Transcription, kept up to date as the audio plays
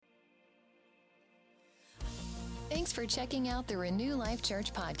Thanks for checking out the Renew Life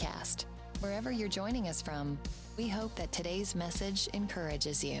Church podcast. Wherever you're joining us from, we hope that today's message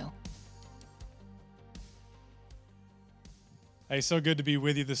encourages you. Hey, so good to be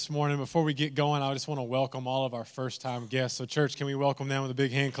with you this morning. Before we get going, I just want to welcome all of our first-time guests. So, church, can we welcome them with a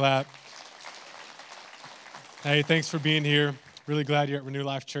big hand clap? Hey, thanks for being here. Really glad you're at Renew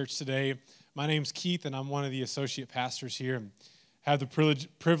Life Church today. My name's Keith, and I'm one of the associate pastors here. And have the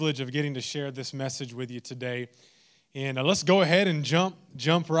privilege of getting to share this message with you today. And let's go ahead and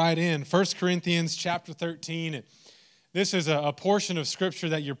jump right in. 1 Corinthians chapter 13. This is a portion of Scripture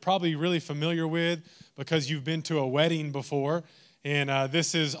that you're probably really familiar with because you've been to a wedding before. And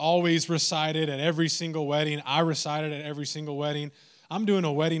this is always recited at every single wedding. I recite it at every single wedding. I'm doing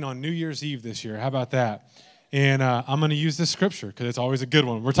a wedding on New Year's Eve this year. How about that? And I'm going to use this Scripture because it's always a good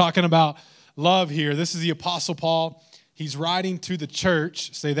one. We're talking about love here. This is the Apostle Paul. He's writing to the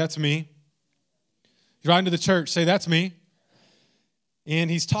church. Say, that's me. He's writing to the church. Say, that's me. And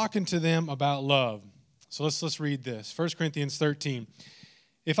he's talking to them about love. So let's read this. 1 Corinthians 13.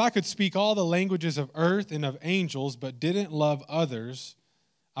 If I could speak all the languages of earth and of angels, but didn't love others,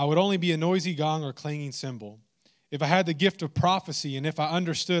 I would only be a noisy gong or clanging cymbal. If I had the gift of prophecy, and if I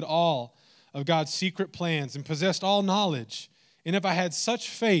understood all of God's secret plans and possessed all knowledge, and if I had such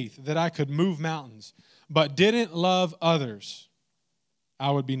faith that I could move mountains, but didn't love others,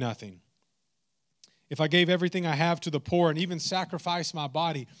 I would be nothing. If I gave everything I have to the poor and even sacrificed my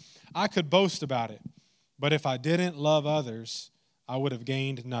body, I could boast about it. But if I didn't love others, I would have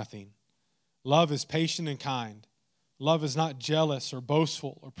gained nothing. Love is patient and kind. Love is not jealous or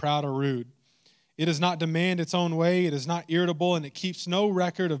boastful or proud or rude. It does not demand its own way. It is not irritable, and it keeps no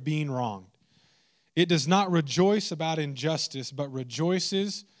record of being wronged. It does not rejoice about injustice, but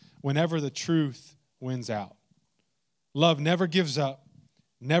rejoices whenever the truth wins out. Love never gives up,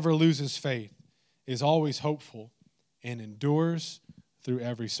 never loses faith, is always hopeful, and endures through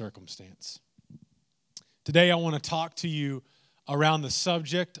every circumstance. Today I want to talk to you around the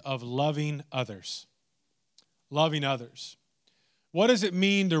subject of loving others. Loving others. What does it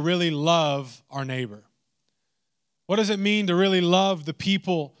mean to really love our neighbor? What does it mean to really love the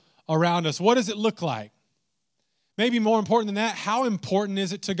people around us? What does it look like? Maybe more important than that, how important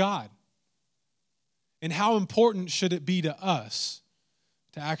is it to God? And how important should it be to us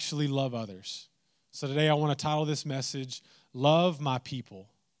to actually love others? So today I want to title this message, Love My People.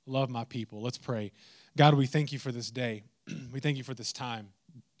 Love My People. Let's pray. God, we thank you for this day. We thank you for this time,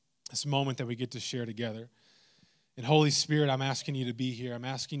 this moment that we get to share together. And Holy Spirit, I'm asking you to be here. I'm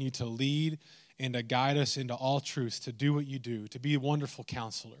asking you to lead and to guide us into all truth, to do what you do, to be a wonderful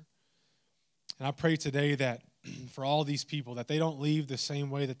counselor. And I pray today that for all these people, that they don't leave the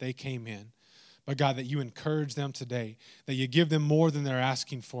same way that they came in. But God, that you encourage them today, that you give them more than they're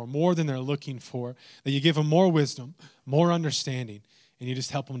asking for, more than they're looking for, that you give them more wisdom, more understanding, and you just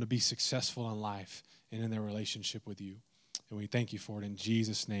help them to be successful in life and in their relationship with you. And we thank you for it in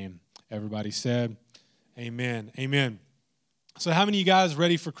Jesus' name. Everybody said, amen. Amen. So how many of you guys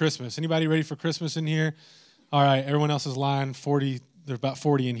ready for Christmas? Anybody ready for Christmas in here? All right, everyone else is lying. 40, there's about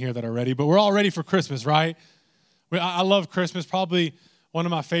 40 in here that are ready, but we're all ready for Christmas, right? I love Christmas, probably one of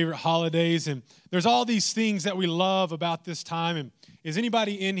my favorite holidays, and there's all these things that we love about this time. And is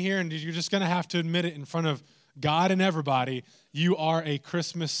anybody in here, and you're just going to have to admit it in front of God and everybody, you are a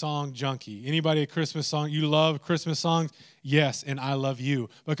Christmas song junkie? Anybody a Christmas song? You love Christmas songs? Yes, and I love you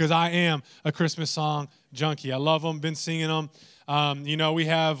because I am a Christmas song junkie. I love them, been singing them. We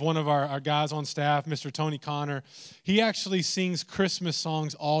have one of our guys on staff, Mr. Tony Connor. He actually sings Christmas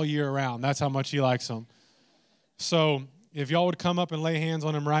songs all year round. That's how much he likes them. So if y'all would come up and lay hands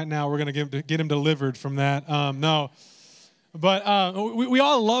on him right now, we're going to get him delivered from that. But we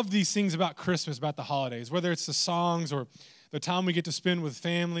all love these things about Christmas, about the holidays, whether it's the songs or the time we get to spend with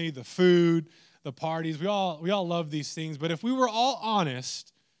family, the food, the parties. We all love these things. But if we were all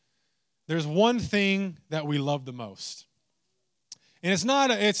honest, there's one thing that we love the most, and it's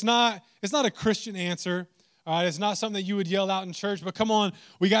not a Christian answer. All right, it's not something that you would yell out in church, but come on,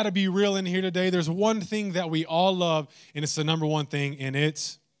 we got to be real in here today. There's one thing that we all love, and it's the number one thing, and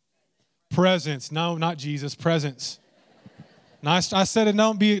it's presents. No, not Jesus, presents. Now, I said it,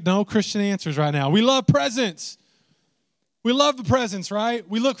 no Christian answers right now. We love presents. We love the presents, right?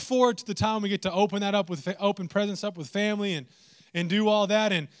 We look forward to the time we get to open presents up with family and do all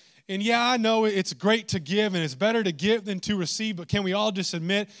that. And yeah, I know it's great to give, and it's better to give than to receive, but can we all just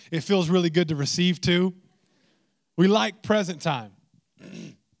admit it feels really good to receive too? We like present time.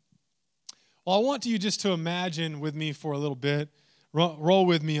 Well, I want you just to imagine with me for a little bit, roll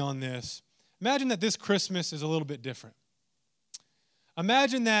with me on this. Imagine that this Christmas is a little bit different.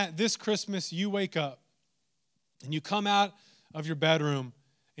 Imagine that this Christmas you wake up And you come out of your bedroom,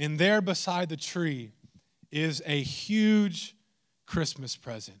 and there beside the tree is a huge Christmas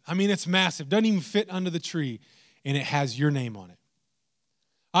present. I mean, it's massive. Doesn't even fit under the tree, and it has your name on it.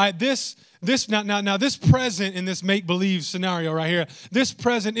 All right, this present in this make-believe scenario right here, this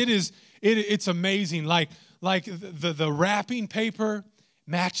present, it's amazing. Like the wrapping paper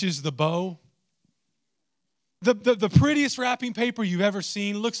matches the bow. The prettiest wrapping paper you've ever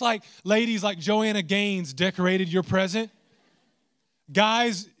seen. Looks like ladies like Joanna Gaines decorated your present.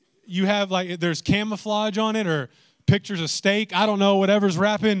 Guys, you have there's camouflage on it or pictures of steak. I don't know, whatever's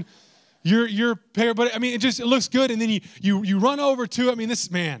wrapping your paper. But I mean, it looks good. And then you run over to it. I mean,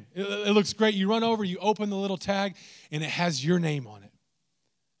 it looks great. You run over, you open the little tag, and it has your name on it.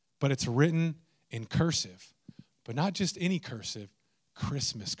 But it's written in cursive. But not just any cursive,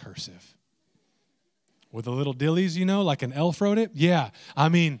 Christmas cursive. With the little dillies, like an elf wrote it. Yeah, I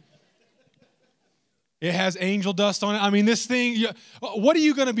mean, it has angel dust on it. I mean, this thing, what are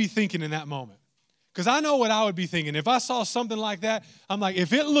you going to be thinking in that moment? Because I know what I would be thinking. If I saw something like that, I'm like,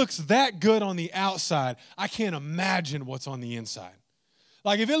 if it looks that good on the outside, I can't imagine what's on the inside.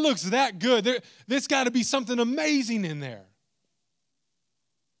 Like, if it looks that good, there's got to be something amazing in there.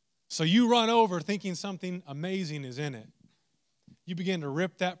 So you run over thinking something amazing is in it. You begin to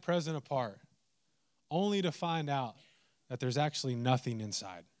rip that present apart, only to find out that there's actually nothing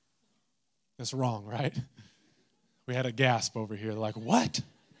inside. That's wrong, right? We had a gasp over here. Like, what?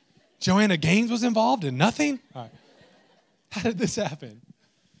 Joanna Gaines was involved in nothing? All right. How did this happen?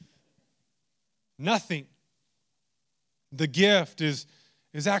 Nothing. The gift is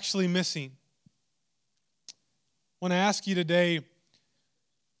actually missing. I want to ask you today,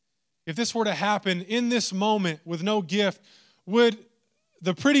 if this were to happen in this moment with no gift, would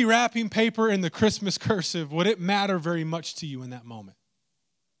the pretty wrapping paper and the Christmas cursive, would it matter very much to you in that moment?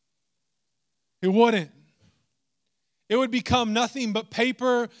 It wouldn't. It would become nothing but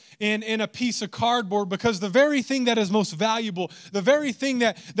paper and a piece of cardboard, because the very thing that is most valuable, the very thing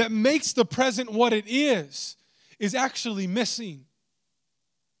that makes the present what it is actually missing.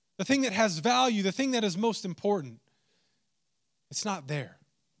 The thing that has value, the thing that is most important, it's not there.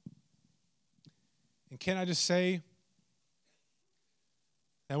 And can I just say,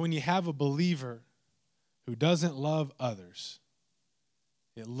 that when you have a believer who doesn't love others,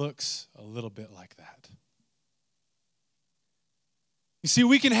 it looks a little bit like that. You see,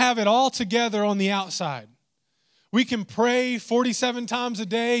 we can have it all together on the outside. We can pray 47 times a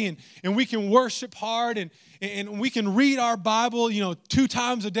day, and we can worship hard, and we can read our Bible, 2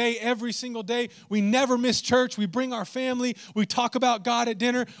 times a day, every single day. We never miss church. We bring our family. We talk about God at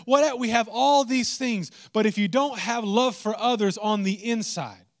dinner. We have all these things. But if you don't have love for others on the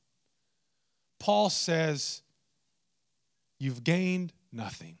inside, Paul says, you've gained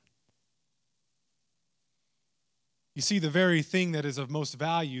nothing. You see, the very thing that is of most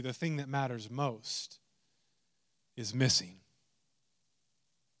value, the thing that matters most, is missing.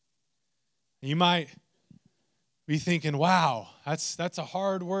 You might be thinking, wow, that's a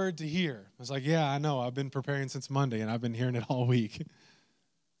hard word to hear. I was like, yeah, I know. I've been preparing since Monday, and I've been hearing it all week. You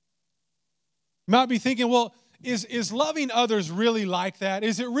might be thinking, well, is loving others really like that?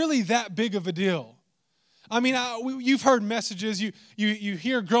 Is it really that big of a deal? I mean, you've heard messages, you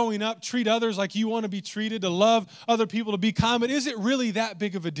hear growing up, treat others like you want to be treated, to love other people, to be kind, but is it really that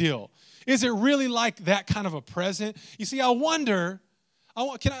big of a deal? Is it really like that kind of a present? You see, I wonder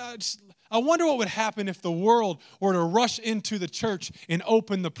what would happen if the world were to rush into the church and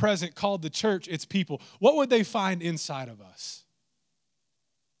open the present called the church, its people. What would they find inside of us?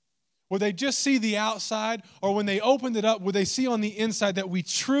 Would they just see the outside, or when they opened it up, would they see on the inside that we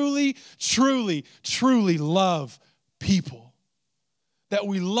truly, truly, truly love people? That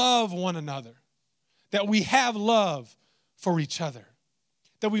we love one another? That we have love for each other?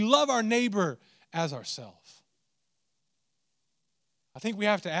 That we love our neighbor as ourselves? I think we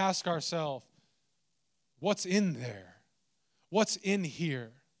have to ask ourselves, what's in there? What's in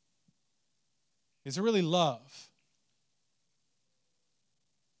here? Is it really love?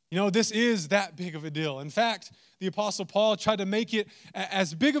 This is that big of a deal. In fact, the Apostle Paul tried to make it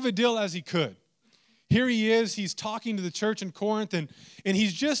as big of a deal as he could. Here he is, he's talking to the church in Corinth, and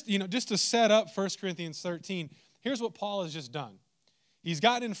he's just to set up 1 Corinthians 13, here's what Paul has just done. He's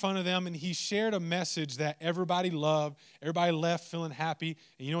gotten in front of them, and he shared a message that everybody loved. Everybody left feeling happy.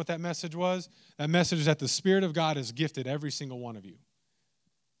 And you know what that message was? That message is that the Spirit of God has gifted every single one of you.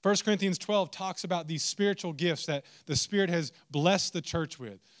 1 Corinthians 12 talks about these spiritual gifts that the Spirit has blessed the church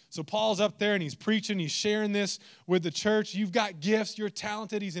with. So Paul's up there and he's preaching, he's sharing this with the church. You've got gifts, you're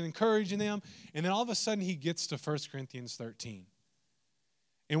talented, he's encouraging them. And then all of a sudden he gets to 1 Corinthians 13.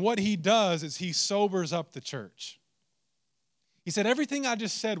 And what he does is he sobers up the church. He said, everything I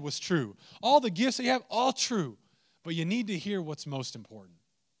just said was true. All the gifts that you have, all true. But you need to hear what's most important.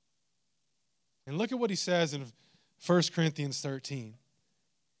 And look at what he says in 1 Corinthians 13.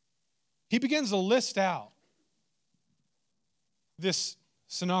 He begins to list out this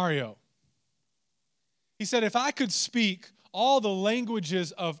scenario. He said, if I could speak all the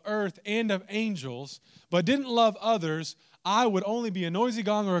languages of earth and of angels, but didn't love others, I would only be a noisy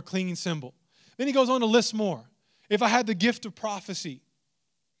gong or a clanging cymbal. Then he goes on to list more. If I had the gift of prophecy,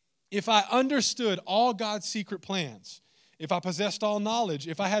 if I understood all God's secret plans, if I possessed all knowledge,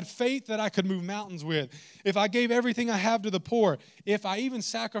 if I had faith that I could move mountains with, if I gave everything I have to the poor, if I even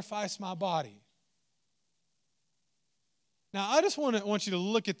sacrificed my body. Now, I just want you to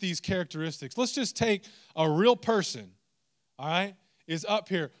look at these characteristics. Let's just take a real person, all right, is up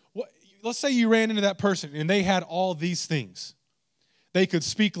here. Let's say you ran into that person and they had all these things. They could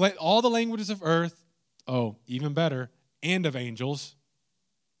speak all the languages of earth, even better, and of angels.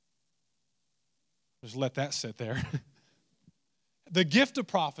 Just let that sit there. The gift of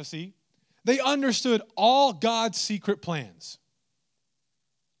prophecy. They understood all God's secret plans.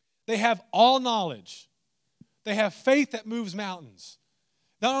 They have all knowledge. They have faith that moves mountains.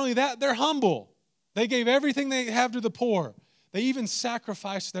 Not only that, they're humble. They gave everything they have to the poor. They even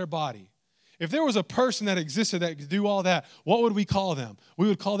sacrificed their body. If there was a person that existed that could do all that, what would we call them? We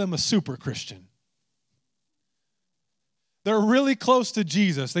would call them a super Christian. They're really close to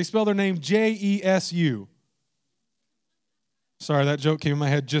Jesus. They spell their name Jesu. Sorry, that joke came in my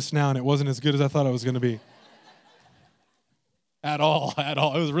head just now, and it wasn't as good as I thought it was going to be. At all. It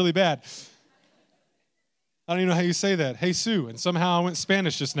was really bad. I don't even know how you say that. Jesus. And somehow I went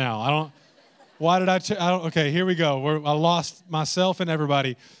Spanish just now. Okay, here we go. I lost myself and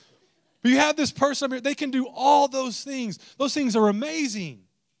everybody. But you have this person up here. They can do all those things. Those things are amazing.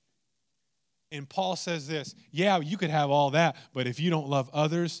 And Paul says this, yeah, you could have all that, but if you don't love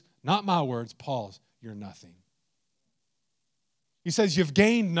others, not my words, Paul's, you're nothing. He says you've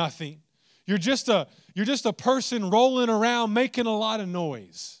gained nothing. You're just a person rolling around making a lot of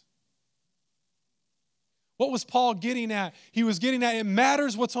noise. What was Paul getting at? He was getting at it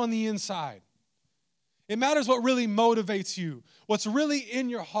matters what's on the inside. It matters what really motivates you, what's really in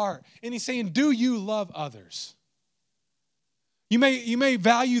your heart. And he's saying, do you love others? You may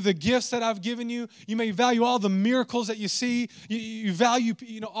value the gifts that I've given you. You may value all the miracles that you see. You value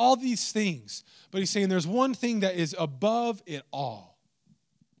all these things. But he's saying there's one thing that is above it all.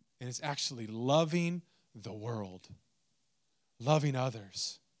 And it's actually loving the world. Loving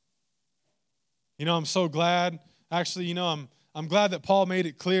others. I'm so glad. Actually, I'm glad that Paul made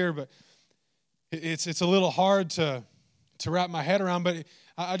it clear, but it's a little hard to wrap my head around. But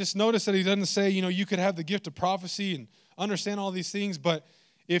I just noticed that he doesn't say, you could have the gift of prophecy and understand all these things, but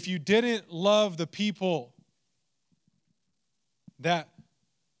if you didn't love the people that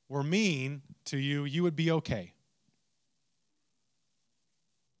were mean to you, you would be okay.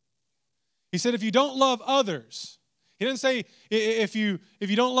 He said if you don't love others, he didn't say if you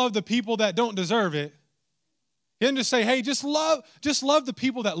don't love the people that don't deserve it. He didn't just say, hey, just love the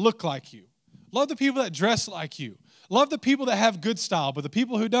people that look like you. Love the people that dress like you. Love the people that have good style, but the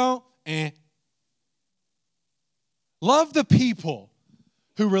people who don't, Love the people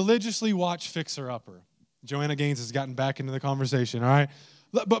who religiously watch Fixer Upper. Joanna Gaines has gotten back into the conversation, all right?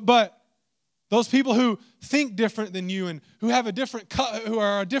 But those people who think different than you and who have who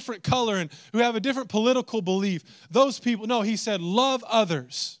are a different color and who have a different political belief, those people, no, he said, love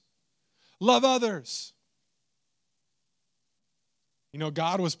others. Love others.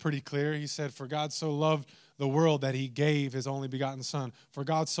 God was pretty clear. He said, for God so loved the world that he gave his only begotten son. For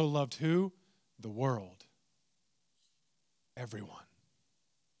God so loved who? The world. Everyone.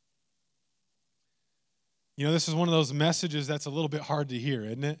 This is one of those messages that's a little bit hard to hear,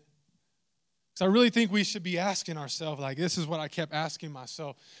 isn't it? Because I really think we should be asking ourselves, this is what I kept asking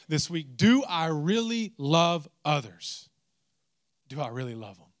myself this week. Do I really love others? Do I really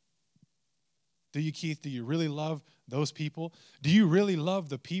love them? Do you, Keith? Do you really love those people? Do you really love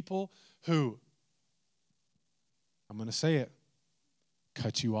the people who, I'm going to say it,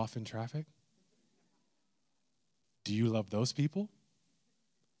 cut you off in traffic? Do you love those people?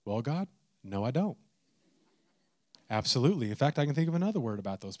 Well, God, no, I don't. Absolutely. In fact, I can think of another word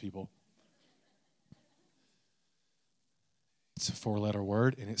about those people. It's a 4-letter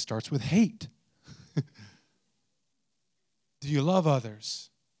word, and it starts with hate. Do you love others?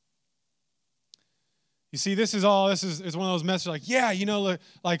 You see, this is one of those messages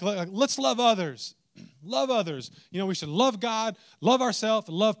let's love others. Love others. We should love God, love ourselves,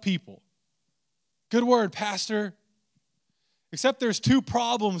 and love people. Good word, Pastor. Except there's two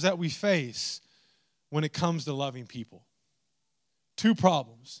problems that we face when it comes to loving people. Two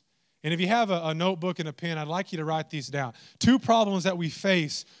problems. And if you have a notebook and a pen, I'd like you to write these down. Two problems that we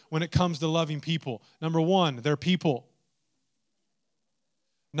face when it comes to loving people. Number one, they're people.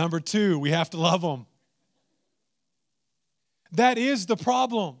 Number two, we have to love them. That is the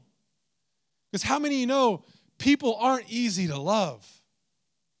problem. Because how many of you know people aren't easy to love?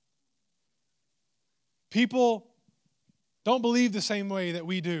 People don't believe the same way that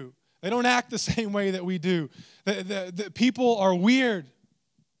we do. They don't act the same way that we do. The people are weird.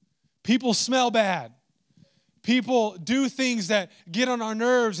 People smell bad. People do things that get on our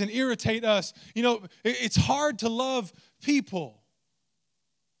nerves and irritate us. You know, it's hard to love people.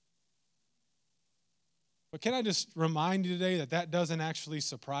 But can I just remind you today that doesn't actually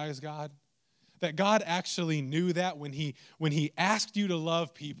surprise God? That God actually knew that when he asked you to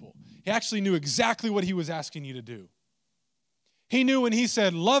love people. He actually knew exactly what he was asking you to do. He knew when he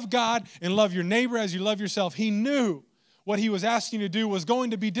said, love God and love your neighbor as you love yourself. He knew what he was asking you to do was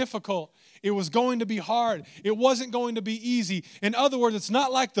going to be difficult. It was going to be hard. It wasn't going to be easy. In other words, it's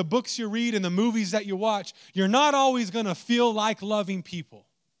not like the books you read and the movies that you watch. You're not always going to feel like loving people.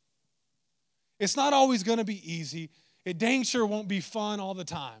 It's not always going to be easy. It dang sure won't be fun all the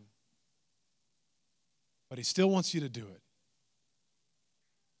time. But he still wants you to do it.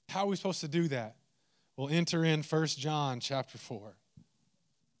 How are we supposed to do that? We'll enter in 1 John chapter 4.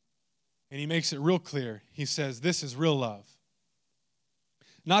 And he makes it real clear. He says, this is real love.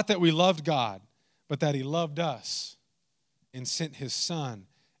 Not that we loved God, but that he loved us and sent his son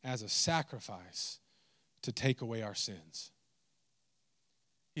as a sacrifice to take away our sins.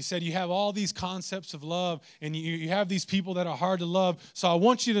 He said, you have all these concepts of love, and you have these people that are hard to love, so I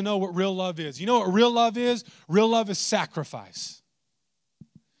want you to know what real love is. You know what real love is? Real love is sacrifice.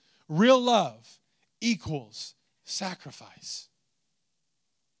 Real love equals sacrifice.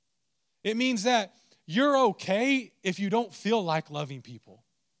 It means that you're okay if you don't feel like loving people.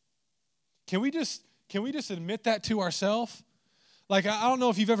 Can we just admit that to ourselves? Like, I don't know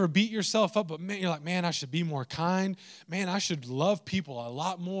if you've ever beat yourself up, but man, you're like, man, I should be more kind. Man, I should love people a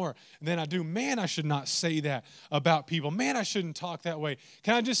lot more than I do. Man, I should not say that about people. Man, I shouldn't talk that way.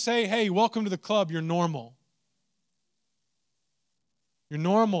 Can I just say, hey, welcome to the club. You're normal. You're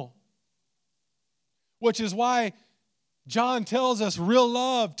normal. Which is why John tells us real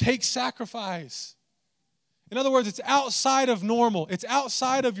love takes sacrifice. In other words, it's outside of normal. It's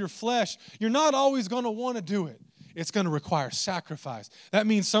outside of your flesh. You're not always going to want to do it. It's going to require sacrifice. That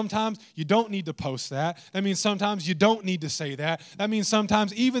means sometimes you don't need to post that. That means sometimes you don't need to say that. That means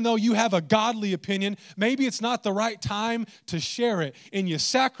sometimes even though you have a godly opinion, maybe it's not the right time to share it, and you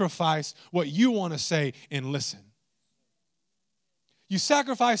sacrifice what you want to say and listen. You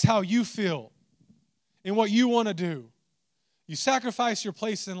sacrifice how you feel and what you want to do. You sacrifice your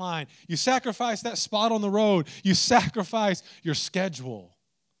place in line. You sacrifice that spot on the road. You sacrifice your schedule.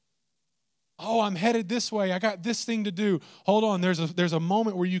 Oh, I'm headed this way. I got this thing to do. Hold on. There's a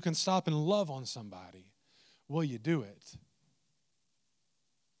moment where you can stop and love on somebody. Will you do it?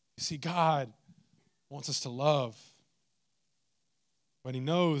 You see, God wants us to love, but he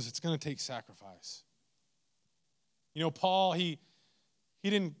knows it's going to take sacrifice. You know, Paul, he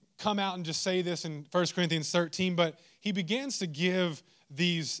didn't come out and just say this in 1 Corinthians 13, but he begins to give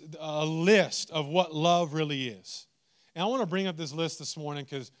a list of what love really is. And I want to bring up this list this morning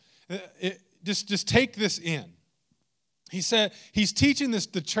because just take this in. He said he's teaching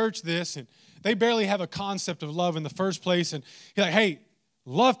the church this, and they barely have a concept of love in the first place. And he's like, hey,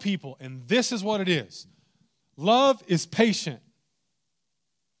 love people, and this is what it is. Love is patient.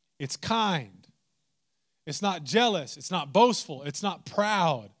 It's kind. It's not jealous. It's not boastful. It's not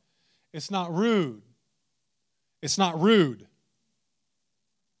proud. It's not rude. It's not rude.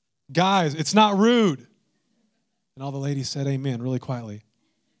 Guys, it's not rude. And all the ladies said amen really quietly.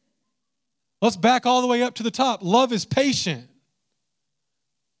 Let's back all the way up to the top. Love is patient.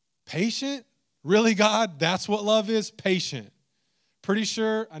 Patient? Really, God? That's what love is? Patient. Pretty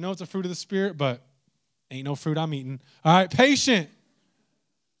sure, I know it's a fruit of the Spirit, but ain't no fruit I'm eating. All right, patient.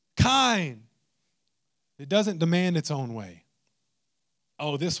 Kind. It doesn't demand its own way.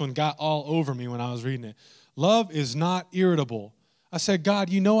 Oh, this one got all over me when I was reading it. Love is not irritable. I said, God,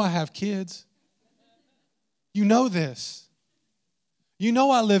 you know I have kids. You know this. You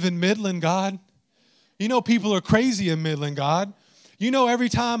know I live in Midland, God. You know people are crazy in Midland, God. You know every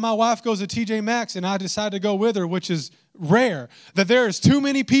time my wife goes to TJ Maxx and I decide to go with her, which is rare, that there is too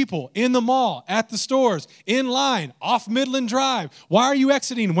many people in the mall, at the stores, in line, off Midland Drive. Why are you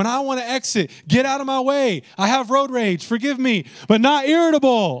exiting? When I want to exit, get out of my way. I have road rage, forgive me, but not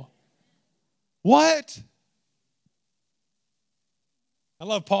irritable. What? I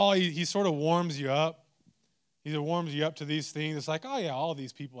love Paul. He sort of warms you up. He warms you up to these things. It's like, oh, yeah, all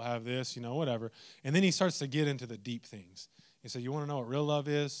these people have this, whatever. And then he starts to get into the deep things. He said, you want to know what real love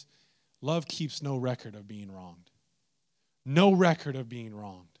is? Love keeps no record of being wronged. No record of being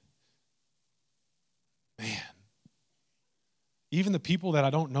wronged. Man. Even the people that I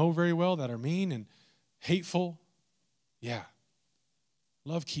don't know very well that are mean and hateful, yeah.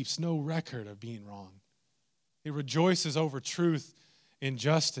 Love keeps no record of being wrong. It rejoices over truth and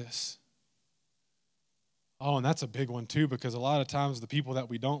justice. Oh, and that's a big one too, because a lot of times the people that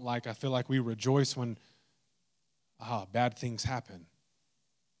we don't like, I feel like we rejoice when bad things happen.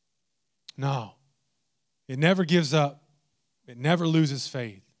 No. It never gives up. It never loses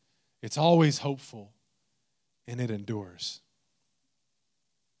faith. It's always hopeful, and it endures.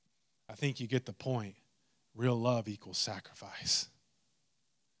 I think you get the point. Real love equals sacrifice.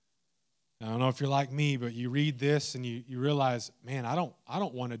 Now, I don't know if you're like me, but you read this and you realize, man, I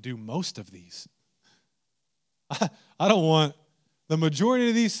don't want to do most of these. I don't want the majority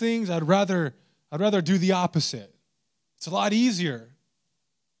of these things. I'd rather do the opposite. It's a lot easier.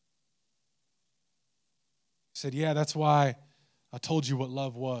 He said, yeah, that's why I told you what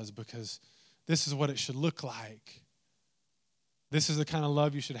love was, because this is what it should look like. This is the kind of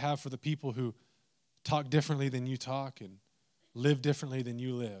love you should have for the people who talk differently than you talk and live differently than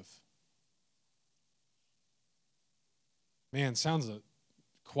you live. Man, sounds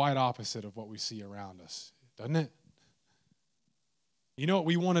quite opposite of what we see around us, doesn't it? You know what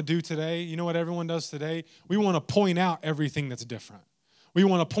we want to do today? You know what everyone does today? We want to point out everything that's different. We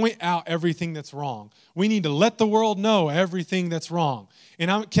want to point out everything that's wrong. We need to let the world know everything that's wrong.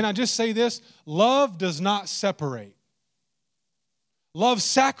 And can I just say this? Love does not separate. Love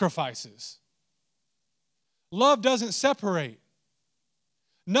sacrifices. Love doesn't separate.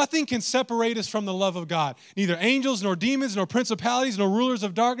 Nothing can separate us from the love of God. Neither angels, nor demons, nor principalities, nor rulers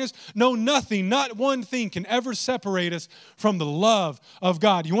of darkness. No, nothing, not one thing can ever separate us from the love of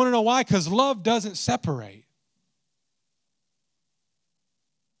God. You want to know why? Because love doesn't separate.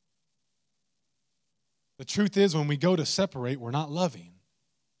 The truth is, when we go to separate, we're not loving.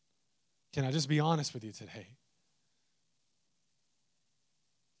 Can I just be honest with you today?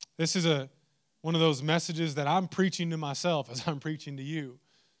 This is one of those messages that I'm preaching to myself as I'm preaching to you.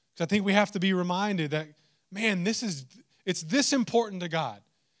 Because I think we have to be reminded that, man, it's this important to God.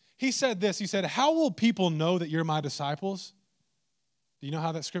 He said this. He said, how will people know that you're my disciples? Do you know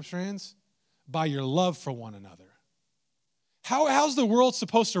how that scripture ends? By your love for one another. How's the world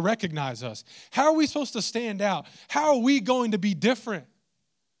supposed to recognize us? How are we supposed to stand out? How are we going to be different?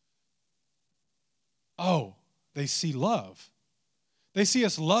 Oh, they see love. They see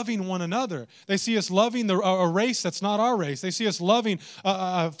us loving one another. They see us loving a race that's not our race. They see us loving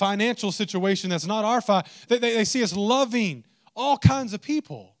a financial situation that's not our they see us loving all kinds of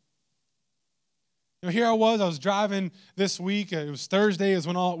people. Here I was driving this week. It was Thursday is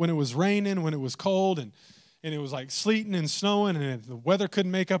when it was raining, when it was cold, and it was like sleeting and snowing, and the weather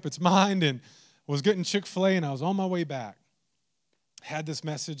couldn't make up its mind, and was getting Chick-fil-A, and I was on my way back. Had this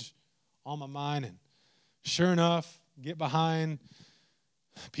message on my mind, and sure enough, get behind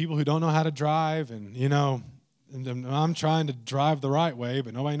people who don't know how to drive, and I'm trying to drive the right way,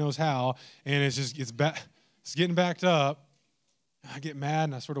 but nobody knows how, and it's getting backed up. I get mad,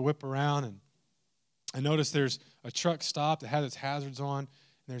 and I sort of whip around, and I notice there's a truck stopped that has its hazards on,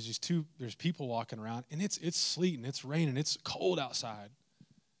 and there's people walking around, and it's sleeting, it's raining, it's cold outside.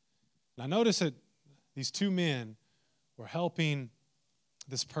 And I noticed that these two men were helping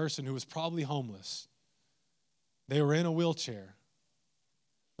this person who was probably homeless. They were in a wheelchair.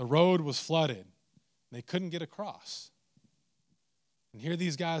 The road was flooded. They couldn't get across. And here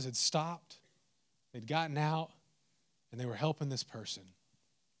these guys had stopped. They'd gotten out, and they were helping this person.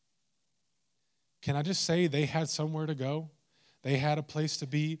 Can I just say they had somewhere to go? They had a place to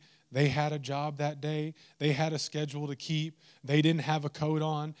be. They had a job that day. They had a schedule to keep. They didn't have a coat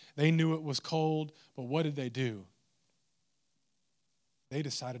on. They knew it was cold. But what did they do? They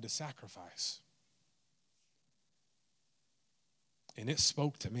decided to sacrifice. And it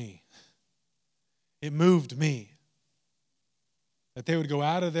spoke to me. It moved me. That they would go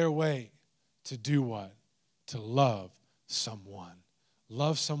out of their way to do what? To love someone.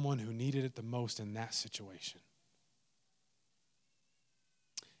 Love someone who needed it the most in that situation.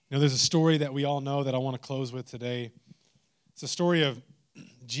 There's a story that we all know that I want to close with today. It's a story of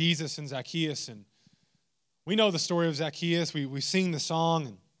Jesus and Zacchaeus. And we know the story of Zacchaeus. We sing the song,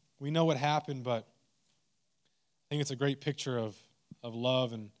 and we know what happened, but I think it's a great picture of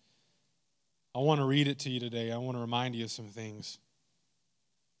love, and I want to read it to you today. I want to remind you of some things.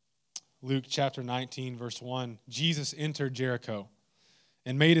 Luke chapter 19, verse 1. Jesus entered Jericho,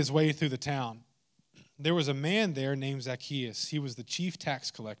 and made his way through the town. There was a man there named Zacchaeus. He was the chief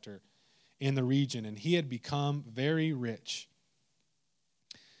tax collector in the region, and he had become very rich.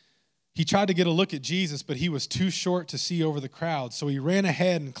 He tried to get a look at Jesus, but he was too short to see over the crowd. So he ran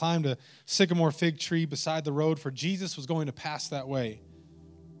ahead and climbed a sycamore fig tree beside the road, for Jesus was going to pass that way.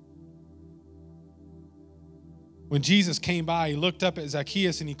 When Jesus came by, he looked up at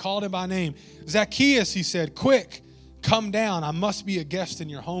Zacchaeus and he called him by name. "Zacchaeus," he said, "quick, come down. I must be a guest in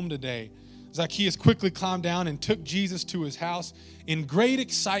your home today." Zacchaeus quickly climbed down and took Jesus to his house in great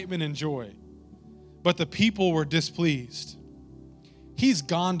excitement and joy. But the people were displeased. "He's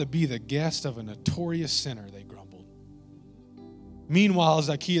gone to be the guest of a notorious sinner," they grumbled. Meanwhile,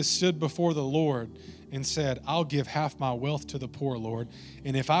 Zacchaeus stood before the Lord and said, "I'll give half my wealth to the poor, Lord,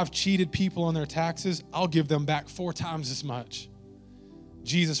 and if I've cheated people on their taxes, I'll give them back 4 times as much."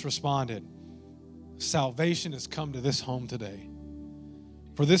 Jesus responded, "Salvation has come to this home today,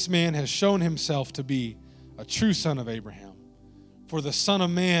 for this man has shown himself to be a true son of Abraham. For the Son of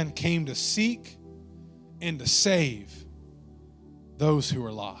Man came to seek and to save those who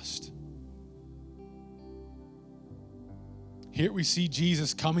are lost." Here we see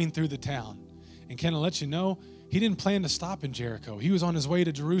Jesus coming through the town. And can I let you know, he didn't plan to stop in Jericho. He was on his way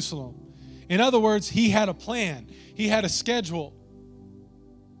to Jerusalem. In other words, he had a plan. He had a schedule.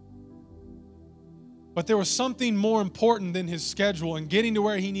 But there was something more important than his schedule and getting to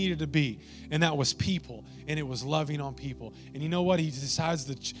where he needed to be. And that was people. And it was loving on people. And you know what? He decides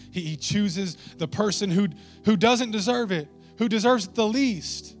that he chooses the person who doesn't deserve it, who deserves it the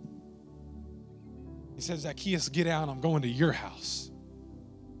least. He says, "Zacchaeus, get out. I'm going to your house."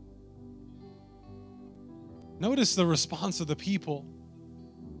 Notice the response of the people.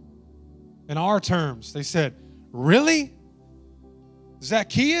 In our terms, they said, "Really?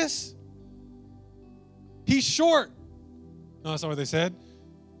 Zacchaeus? He's short." No, that's not what they said.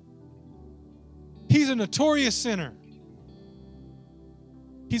 "He's a notorious sinner.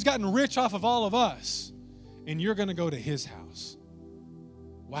 He's gotten rich off of all of us, and you're going to go to his house."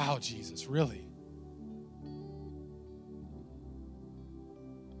 Wow, Jesus, really?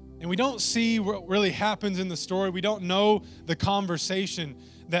 And we don't see what really happens in the story. We don't know the conversation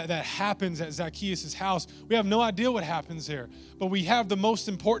that happens at Zacchaeus' house. We have no idea what happens there. But we have the most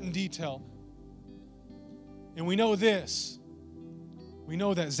important detail. And we know this. We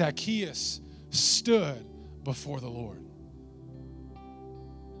know that Zacchaeus stood before the Lord.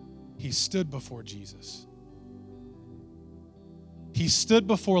 He stood before Jesus. He stood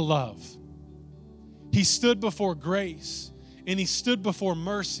before love. He stood before grace. And he stood before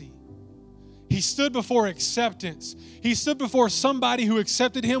mercy. He stood before acceptance. He stood before somebody who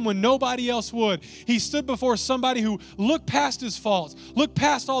accepted him when nobody else would. He stood before somebody who looked past his faults, looked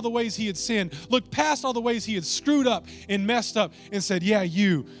past all the ways he had sinned, looked past all the ways he had screwed up and messed up, and said, yeah,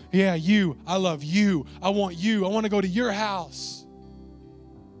 you, I love you, I want to go to your house.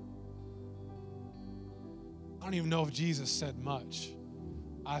 I don't even know if Jesus said much.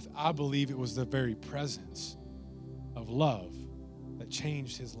 I believe it was the very presence of love that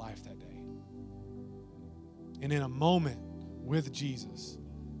changed his life that day. And in a moment with Jesus,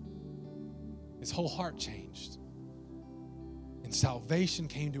 his whole heart changed. And salvation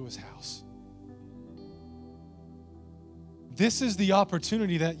came to his house. This is the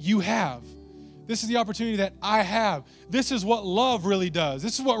opportunity that you have. This is the opportunity that I have. This is what love really does.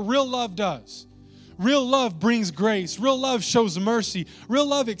 This is what real love does. Real love brings grace. Real love shows mercy. Real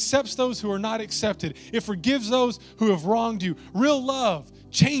love accepts those who are not accepted. It forgives those who have wronged you. Real love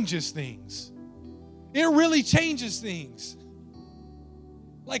changes things. It really changes things.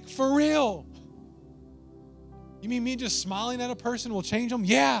 Like for real. You mean me just smiling at a person will change them?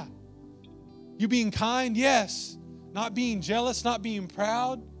 Yeah. You being kind? Yes. Not being jealous, not being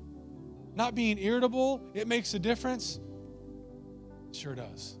proud, not being irritable, it makes a difference? It sure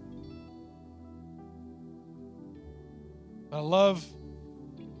does. But I love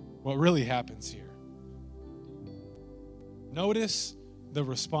what really happens here. Notice the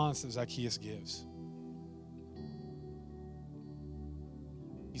response that Zacchaeus gives.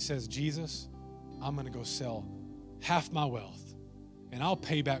 He says, Jesus, I'm going to go sell half my wealth, and I'll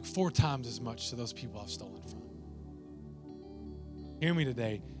pay back 4 times as much to those people I've stolen from. Hear me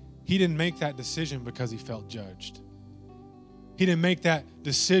today. He didn't make that decision because he felt judged. He didn't make that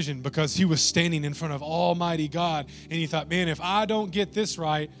decision because he was standing in front of Almighty God and he thought, man, if I don't get this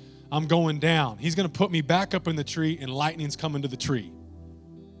right, I'm going down. He's going to put me back up in the tree and lightning's coming to the tree.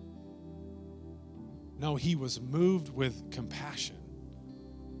 No, he was moved with compassion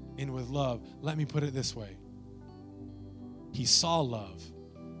and with love. Let me put it this way. He saw love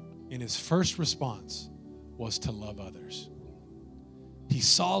and his first response was to love others. He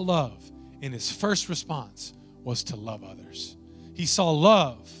saw love, and his first response was to love others. He saw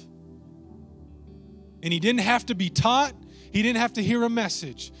love, and he didn't have to be taught. He didn't have to hear a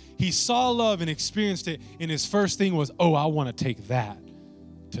message. He saw love and experienced it, and his first thing was, oh, I want to take that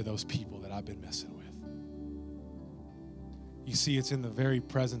to those people that I've been messing with. You see, it's in the very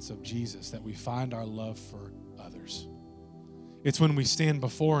presence of Jesus that we find our love for others. It's when we stand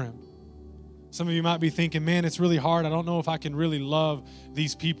before him. Some of you might be thinking, man, it's really hard. I don't know if I can really love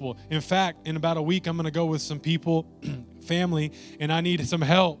these people. In fact, in about a week, I'm going to go with some people, family, and I need some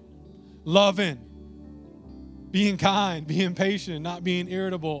help loving, being kind, being patient, not being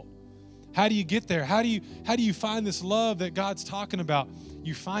irritable. How do you get there? How do you find this love that God's talking about?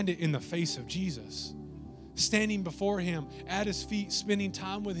 You find it in the face of Jesus. Standing before him, at his feet, spending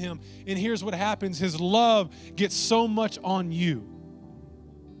time with him. And here's what happens. His love gets so much on you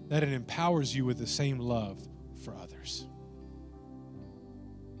that it empowers you with the same love for others.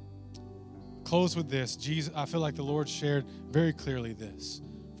 Close with this. Jesus, I feel like the Lord shared very clearly this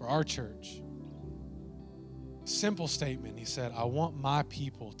for our church. Simple statement. He said, I want my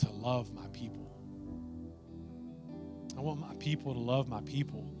people to love my people. I want my people to love my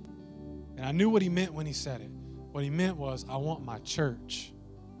people. And I knew what he meant when he said it. What he meant was, I want my church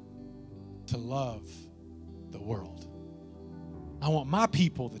to love the world. I want my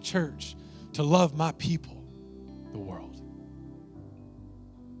people, the church, to love my people, the world.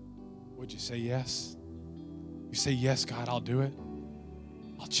 Would you say yes? You say, yes, God, I'll do it.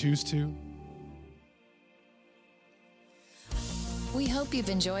 I'll choose to. We hope you've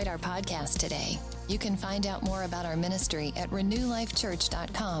enjoyed our podcast today. You can find out more about our ministry at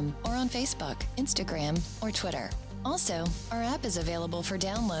renewlifechurch.com or on Facebook, Instagram, or Twitter. Also, our app is available for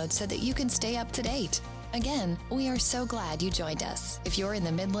download so that you can stay up to date. Again, we are so glad you joined us. If you're in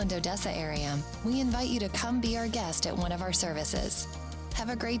the Midland, Odessa area, we invite you to come be our guest at one of our services. Have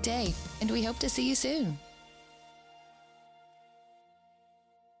a great day, and we hope to see you soon.